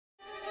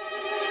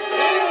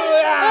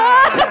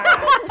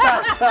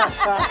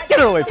Get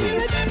her away from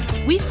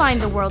me. We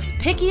find the world's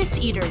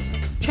pickiest eaters,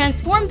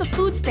 transform the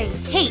foods they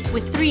hate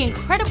with 3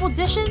 incredible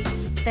dishes,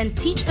 then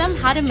teach them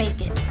how to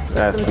make it.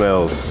 That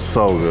smells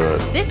so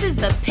good. This is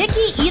the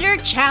Picky Eater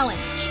Challenge.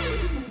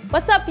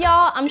 What's up,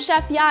 y'all? I'm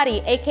Chef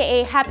Yadi,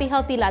 AKA Happy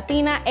Healthy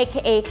Latina,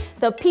 AKA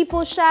The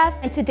People Chef.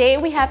 And today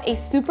we have a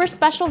super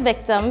special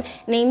victim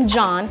named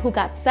John who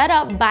got set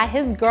up by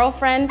his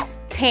girlfriend,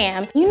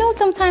 Tam. You know,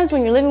 sometimes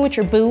when you're living with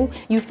your boo,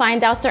 you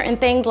find out certain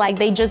things like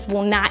they just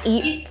will not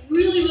eat. He's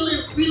really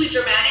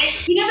dramatic.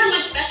 He never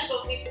liked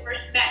vegetables when he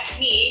first met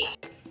me.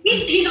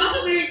 He's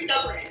also very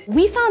stubborn.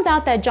 We found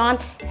out that John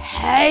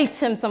hates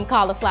him some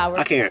cauliflower.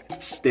 I can't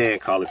stand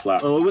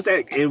cauliflower. What was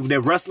that?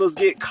 That wrestlers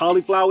get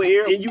cauliflower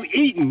ear? And you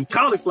eating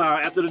cauliflower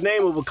after the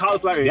name of a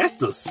cauliflower ear? That's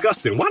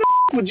disgusting. Why the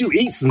would you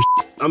eat some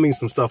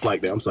some stuff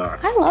like that? I'm sorry.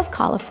 I love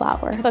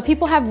cauliflower, but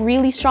people have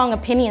really strong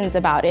opinions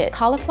about it.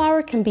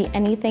 Cauliflower can be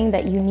anything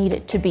that you need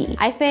it to be.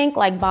 I think,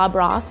 like Bob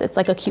Ross, it's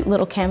like a cute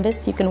little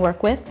canvas you can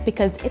work with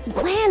because it's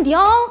bland,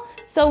 y'all.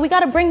 So we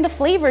gotta bring the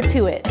flavor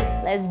to it.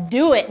 Let's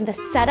do it. The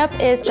setup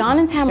is John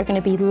and Tam are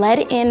gonna be led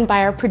in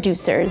by our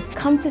producers.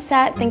 Come to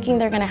set thinking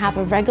they're gonna have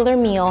a regular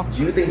meal.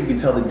 Do you think you can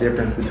tell the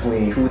difference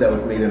between food that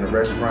was made in a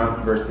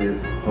restaurant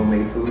versus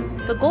homemade food?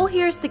 The goal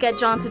here is to get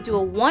John to do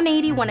a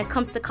 180 when it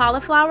comes to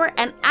cauliflower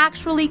and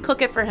actually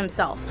cook it for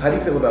himself. How do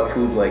you feel about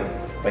foods like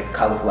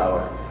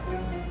cauliflower?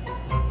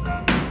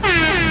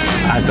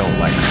 I don't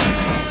like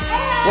cauliflower.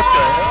 What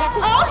the hell?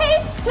 Oh,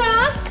 hey,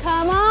 John,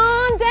 come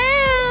on down.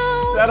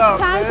 Set up,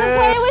 Time man. to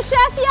play with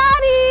Chef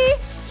Yadi.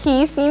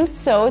 He seems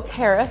so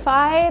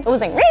terrified. It was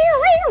like,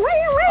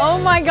 oh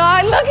my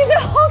God, look at the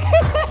whole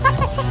kitchen.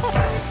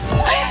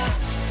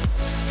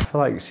 I feel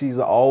like she's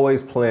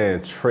always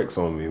playing tricks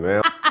on me,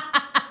 man.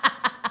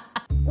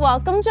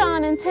 Welcome,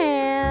 John and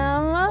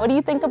Tam. What do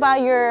you think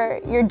about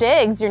your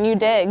digs, your new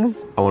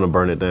digs? I want to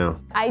burn it down.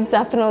 I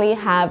definitely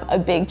have a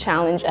big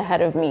challenge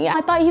ahead of me.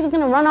 I thought he was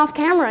gonna run off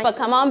camera, but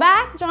come on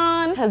back,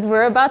 John, because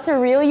we're about to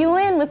reel you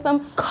in with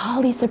some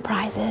cauli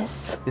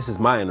surprises. This is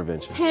my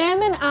intervention.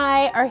 Tam and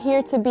I are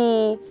here to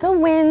be the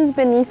winds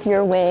beneath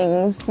your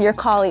wings, your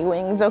cauli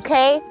wings,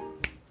 okay?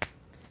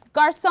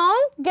 Garçon,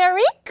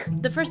 Garrick?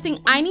 The first thing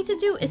I need to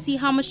do is see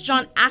how much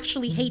John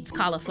actually hates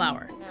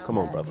cauliflower. Come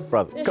on, brother,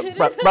 brother,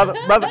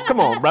 come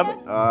on, brother.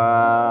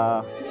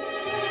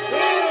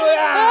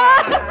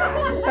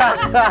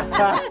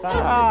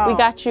 We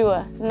got you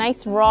a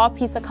nice raw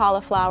piece of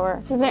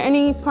cauliflower. Is there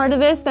any part of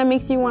this that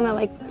makes you want to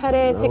like pet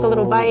it, take a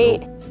little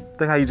bite?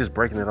 Think how you just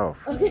breaking it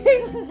off.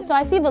 So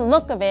I see the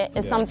look of it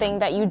is something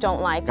that you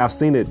don't like. I've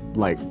seen it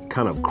like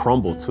kind of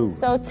crumble too.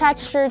 So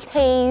texture,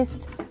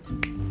 taste.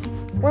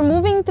 We're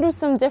moving through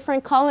some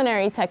different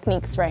culinary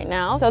techniques right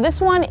now. So this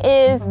one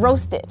is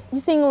roasted.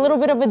 You're seeing a little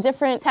bit of a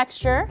different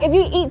texture. If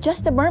you eat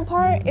just the burnt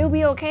part, it'll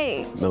be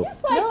okay. Nope.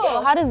 No,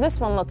 how does this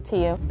one look to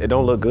you? It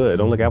don't look good. It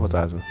don't look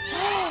appetizing.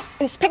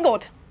 It's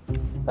pickled.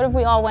 What if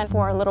we all went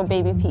for a little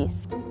baby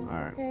piece? All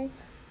right. Okay.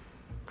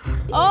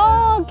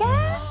 Oh,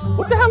 God.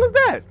 What the hell is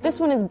that?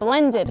 This one is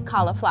blended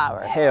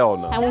cauliflower. Hell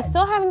no. And we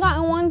still haven't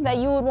gotten one that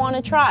you would want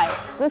to try.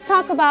 Let's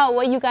talk about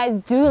what you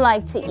guys do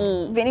like to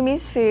eat.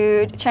 Vietnamese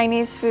food,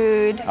 Chinese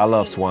food. I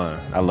love swine.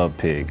 I love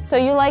pig. So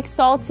you like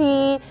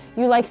salty,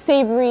 you like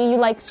savory, you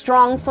like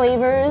strong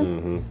flavors.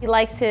 He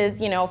likes his,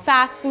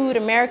 fast food,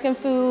 American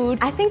food.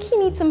 I think he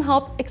needs some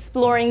help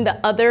exploring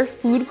the other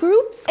food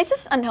groups. It's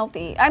just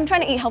unhealthy. I'm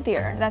trying to eat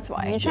healthier, that's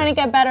why. You're trying to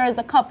get better as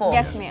a couple.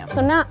 Yes, ma'am.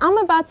 So now I'm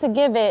about to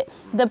give it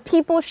the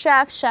People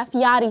Chef, Chef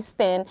Yadi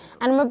spin,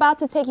 and I'm about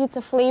to take you to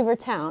Flavor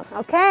Town.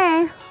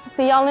 Okay,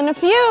 see y'all in a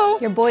few.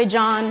 Your boy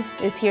John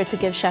is here to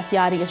give Chef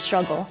Yadi a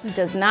struggle. He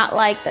does not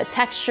like the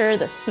texture,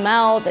 the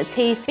smell, the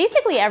taste,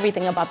 basically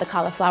everything about the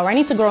cauliflower. I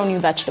need to grow a new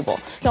vegetable.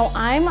 So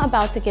I'm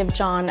about to give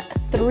John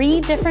 3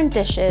 different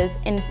dishes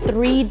in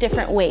 3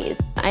 different ways.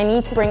 I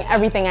need to bring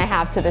everything I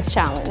have to this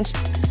challenge.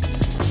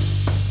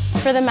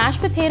 For the mashed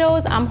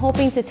potatoes, I'm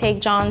hoping to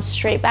take John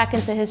straight back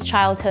into his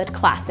childhood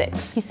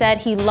classics. He said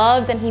he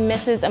loves and he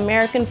misses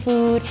American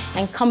food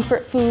and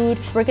comfort food.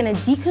 We're gonna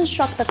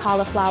deconstruct the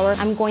cauliflower.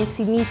 I'm going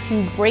to need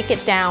to break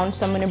it down,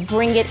 so I'm gonna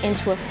bring it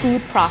into a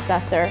food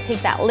processor,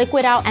 take that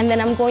liquid out, and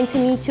then I'm going to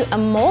need to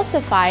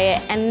emulsify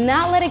it and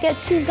not let it get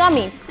too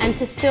gummy, and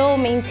to still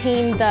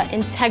maintain the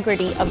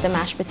integrity of the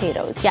mashed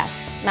potatoes. Yes,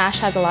 mash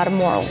has a lot of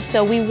morals.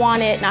 So we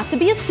want it not to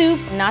be a soup,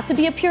 not to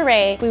be a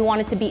puree, we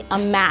want it to be a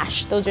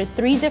mash. Those are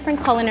 3 different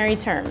culinary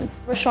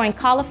terms. We're showing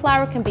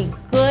cauliflower can be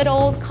good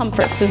old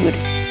comfort food.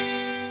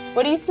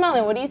 What are you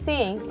smelling? What are you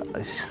seeing?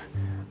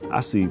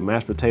 I see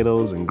mashed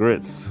potatoes and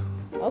grits.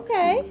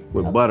 Okay.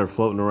 With butter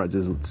floating around,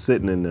 just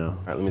sitting in there. All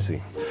right, let me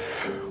see.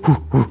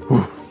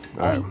 All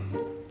right.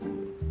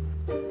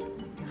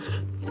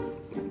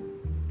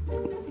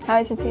 How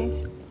does it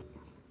taste?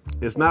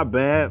 It's not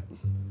bad.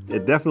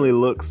 It definitely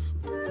looks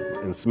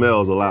and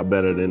smells a lot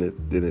better than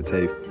it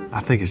tastes. I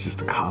think it's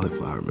just a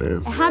cauliflower, man.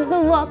 It had the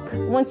look,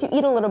 once you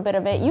eat a little bit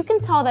of it, you can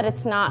tell that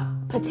it's not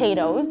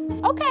potatoes.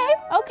 Okay,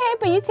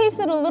 but you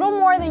tasted a little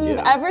more than you've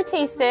ever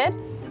tasted.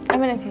 I'm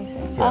gonna taste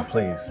it. Yeah,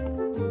 please.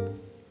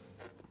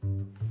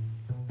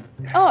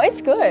 Oh,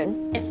 it's good.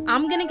 If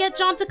I'm gonna get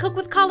John to cook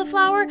with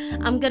cauliflower,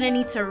 I'm gonna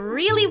need to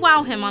really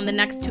wow him on the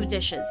next 2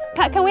 dishes.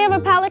 Can we have a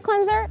palate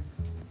cleanser?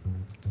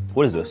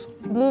 What is this?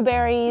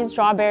 Blueberries,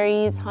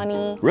 strawberries,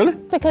 honey. Really?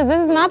 Because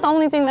this is not the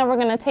only thing that we're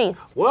gonna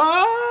taste. What?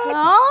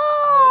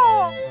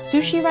 Oh!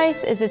 Sushi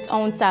rice is its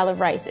own style of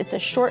rice. It's a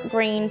short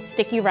grain,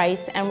 sticky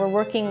rice, and we're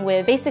working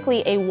with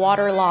basically a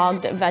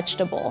waterlogged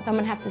vegetable. I'm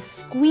gonna have to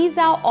squeeze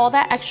out all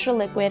that extra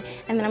liquid,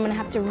 and then I'm gonna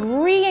have to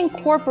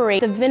reincorporate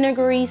the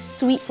vinegary,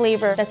 sweet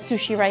flavor that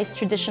sushi rice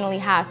traditionally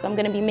has. So I'm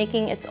gonna be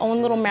making its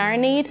own little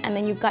marinade, and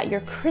then you've got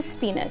your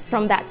crispiness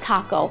from that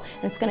taco,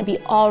 and it's gonna be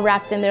all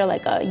wrapped in there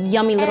like a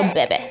yummy little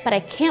bebe. But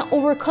I can't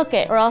overcook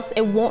it or else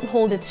it won't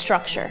hold its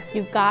structure.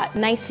 You've got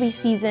nicely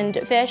seasoned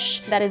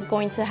fish that is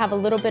going to have a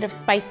little bit of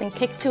spice and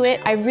kick to it.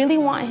 I really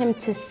want him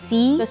to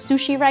see the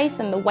sushi rice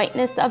and the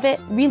whiteness of it,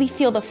 really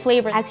feel the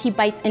flavor as he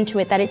bites into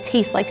it, that it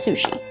tastes like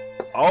sushi.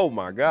 Oh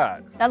my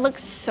God. That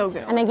looks so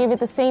good. And I gave it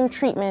the same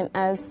treatment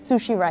as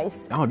sushi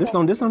rice. Oh, this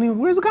don't even,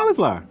 where's the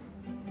cauliflower?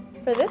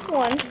 For this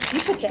one,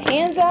 you put your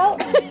hands out.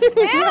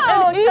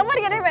 Ew,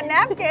 somebody get him a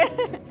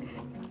napkin.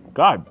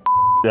 God,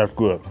 that's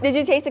good. Did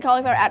you taste the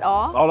cauliflower at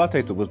all? All I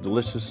tasted was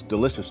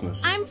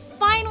deliciousness. I'm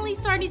finally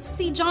starting to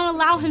see John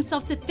allow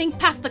himself to think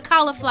past the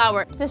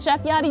cauliflower. Did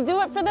Chef Yadi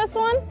do it for this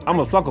one? I'm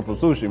a sucker for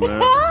sushi,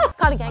 man.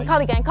 Collie gang,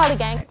 collie gang, collie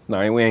gang.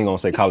 No, we ain't gonna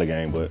say collie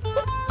gang, but.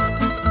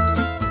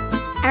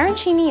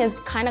 Arancini is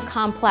kind of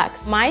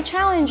complex. My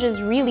challenge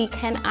is really,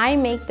 can I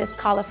make this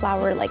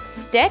cauliflower like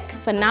stick,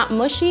 but not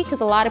mushy?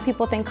 Because a lot of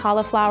people think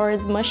cauliflower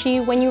is mushy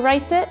when you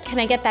rice it. Can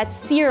I get that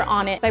sear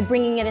on it by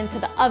bringing it into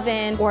the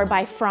oven or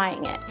by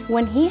frying it?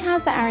 When he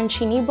has the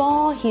arancini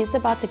ball, he's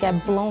about to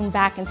get blown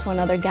back into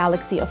another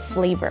galaxy of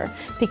flavor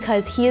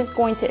because he is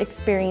going to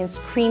experience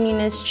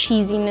creaminess,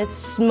 cheesiness,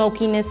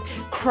 smokiness,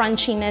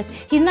 crunchiness.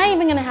 He's not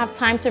even gonna have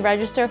time to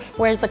register,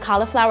 whereas the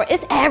cauliflower is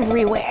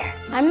everywhere.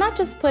 I'm not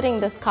just putting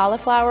this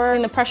cauliflower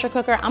in the pressure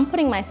cooker, I'm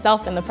putting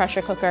myself in the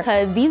pressure cooker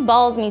because these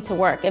balls need to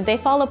work. If they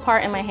fall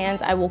apart in my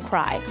hands, I will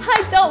cry.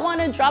 I don't want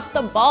to drop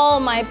the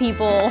ball, my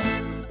people.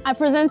 I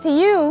present to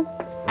you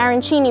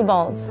arancini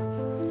balls.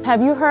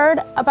 Have you heard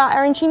about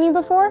arancini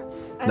before?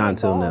 Not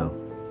until now.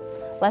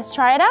 Let's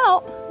try it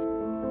out.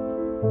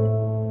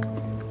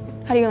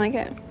 How do you like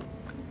it?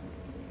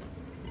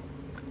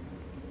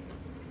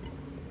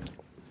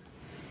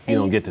 You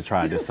don't get to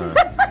try it this time.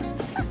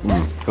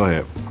 Go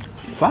ahead.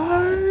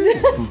 Fire.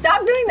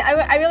 Stop doing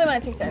that. I really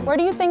want to taste it. Where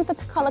do you think the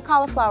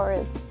cauliflower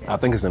is? I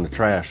think it's in the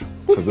trash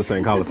because this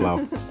ain't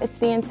cauliflower. It's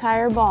the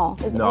entire ball.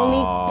 It's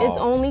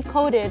only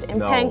coated in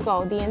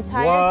panko. The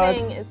entire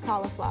thing is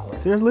cauliflower.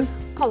 Seriously?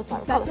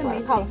 Cauliflower. That's cauliflower,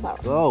 amazing. cauliflower.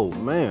 Oh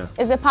man.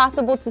 Is it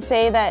possible to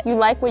say that you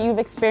like what you've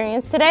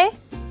experienced today?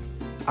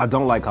 I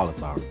don't like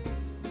cauliflower,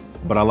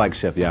 but I like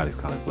Chef Yadi's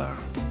cauliflower.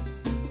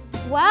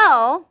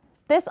 Well,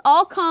 this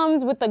all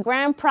comes with the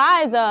grand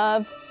prize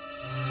of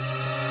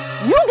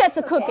you get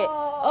to cook it.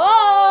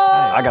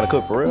 Oh! I gotta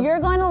cook for real. You're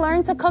going to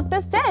learn to cook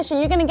this dish and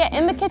you're gonna get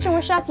in the kitchen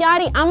with Chef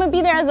Yadi. I'm gonna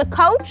be there as a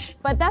coach,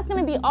 but that's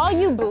gonna be all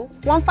you, boo.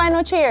 One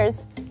final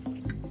cheers.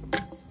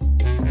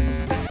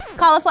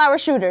 Cauliflower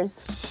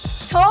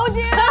shooters. Told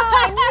you,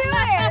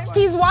 I knew it.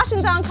 He's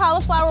washing down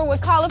cauliflower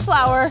with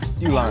cauliflower.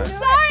 You lying.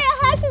 Sorry, I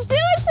had to do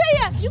it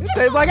to you.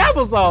 Tastes like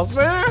applesauce,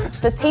 man.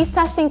 The taste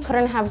testing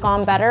couldn't have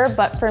gone better,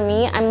 but for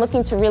me, I'm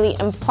looking to really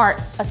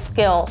impart a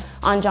skill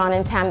on John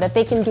and Tam that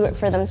they can do it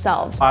for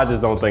themselves. I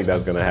just don't think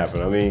that's gonna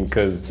happen. I mean,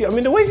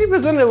 the way she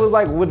presented it was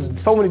like with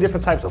so many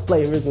different types of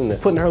flavors and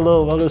putting her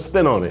little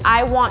spin on it.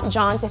 I want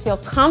John to feel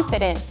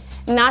confident,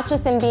 not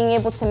just in being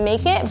able to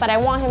make it, but I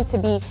want him to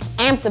be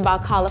amped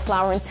about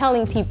cauliflower and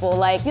telling people,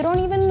 like, you don't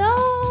even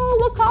know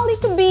what cauli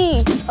could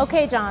be.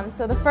 Okay, John,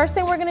 so the first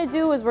thing we're gonna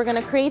do is we're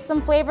gonna create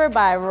some flavor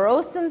by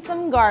roasting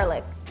some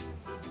garlic.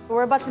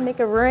 We're about to make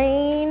it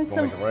rain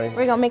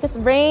we're gonna make it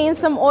rain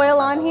some oil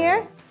on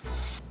here.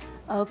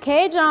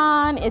 Okay,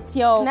 John, it's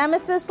your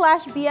nemesis /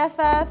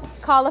 BFF,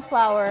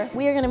 cauliflower.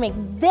 We are gonna make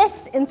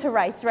this into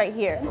rice right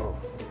here.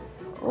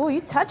 Oh,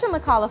 you touching the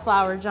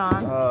cauliflower,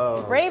 John.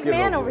 Brave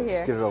man over here.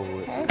 Let's get it over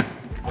with.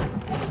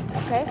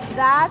 Okay,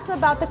 that's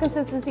about the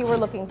consistency we're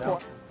looking for.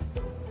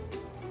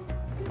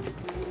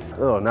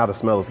 Oh, now the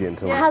smell is getting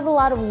to It it. has a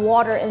lot of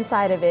water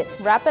inside of it.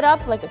 Wrap it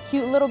up like a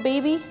cute little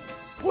baby.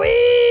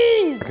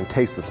 Squeeze! I can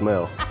taste the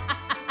smell.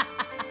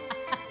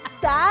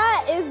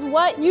 That is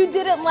what you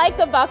didn't like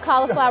about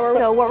cauliflower.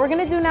 So what we're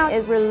gonna do now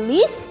is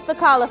release the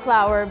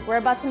cauliflower. We're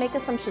about to make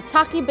us some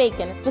shiitake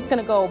bacon. Just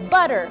gonna go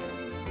butter,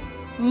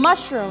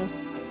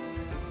 mushrooms,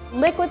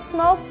 liquid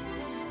smoke,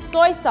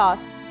 soy sauce,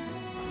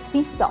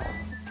 sea salt.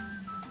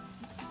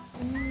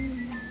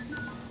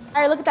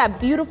 All right, look at that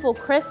beautiful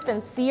crisp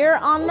and sear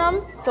on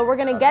them. So we're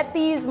gonna get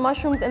these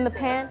mushrooms in the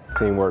pan.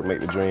 Teamwork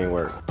make the dream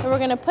work. So we're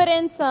gonna put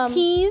in some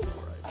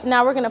peas.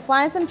 Now we're gonna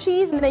fry in some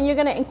cheese, and then you're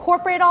gonna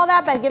incorporate all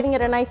that by giving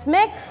it a nice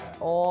mix.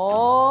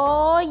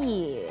 Oh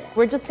yeah.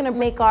 We're just gonna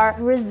make our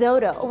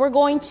risotto. We're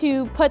going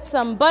to put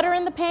some butter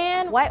in the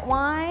pan, white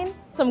wine,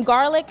 some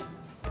garlic,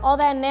 all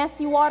that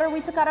nasty water we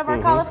took out of our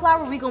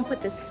cauliflower. We're gonna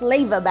put this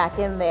flavor back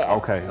in there.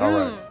 Okay, all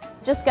right.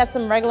 Just get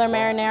some regular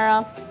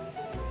marinara.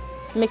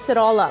 Mix it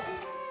all up.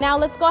 Now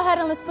let's go ahead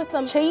and let's put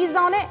some cheese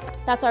on it.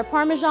 That's our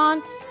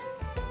Parmesan.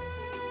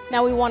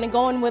 Now we want to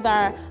go in with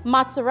our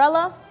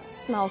mozzarella.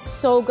 It smells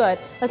so good.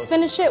 Let's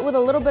finish it with a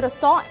little bit of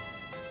salt.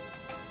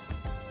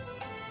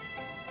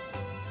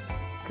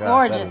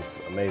 Gosh, Gorgeous.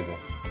 that is amazing.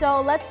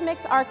 So let's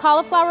mix our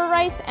cauliflower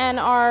rice and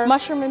our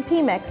mushroom and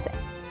pea mix.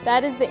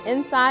 That is the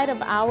inside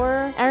of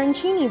our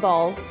arancini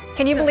balls.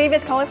 Can you believe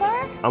it's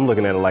cauliflower? I'm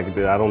looking at it like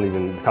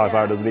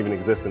cauliflower doesn't even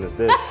exist in this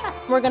dish.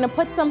 We're gonna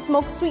put some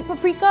smoked sweet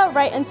paprika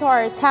right into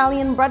our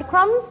Italian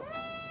breadcrumbs.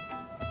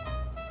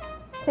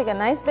 Take a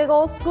nice big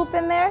old scoop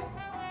in there.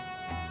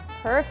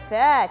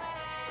 Perfect.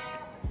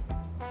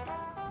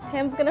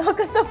 Tim's gonna hook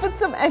us up with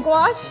some egg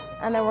wash,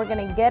 and then we're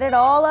gonna get it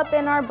all up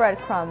in our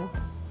breadcrumbs.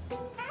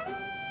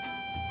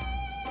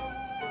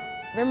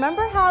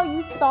 Remember how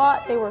you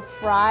thought they were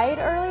fried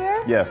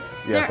earlier? Yes,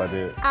 I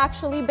did.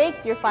 Actually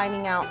baked, you're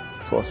finding out.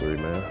 Sorcery,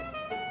 man.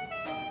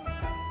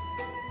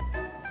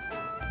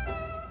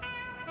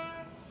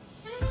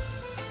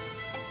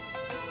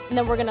 And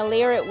then we're gonna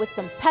layer it with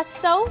some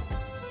pesto,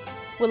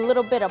 with a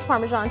little bit of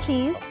Parmesan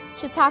cheese,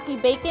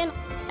 shiitake bacon,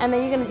 and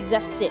then you're gonna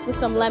zest it with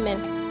some lemon.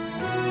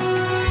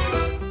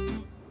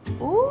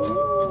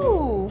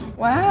 Ooh.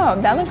 Wow,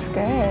 that looks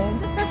good.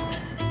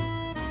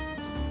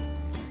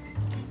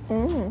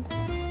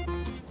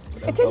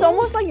 It tastes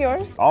almost like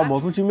yours.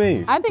 Almost, what you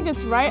mean? I think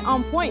it's right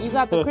on point. You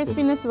got the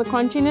crispiness, the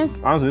crunchiness.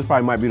 Honestly, this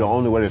probably might be the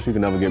only way that she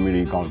can ever get me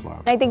to eat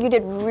cauliflower. I think you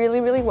did really,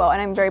 really well, and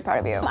I'm very proud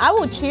of you. I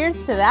will cheers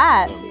to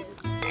that.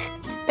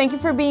 Thank you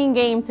for being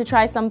game to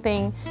try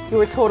something you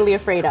were totally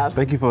afraid of.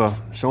 Thank you for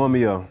showing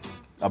me a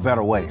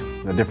better way,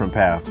 a different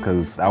path,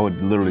 because I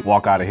would literally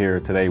walk out of here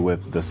today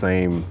with the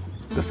same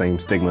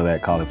stigma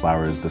that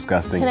cauliflower is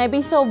disgusting. Can I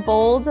be so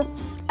bold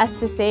as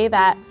to say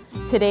that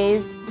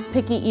today's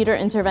picky eater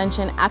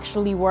intervention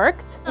actually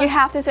worked? You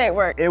have to say it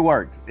worked. It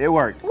worked. It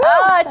worked.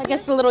 I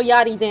guess the little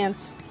Yadi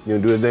dance. You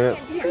gonna do the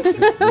dance? Do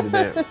the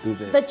dance. Do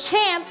the dance. The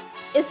champ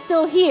is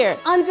still here,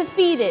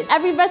 undefeated.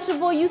 Every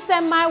vegetable you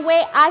send my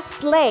way, I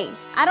slay.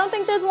 I don't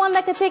think there's one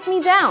that could take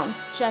me down.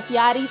 Chef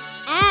Yadi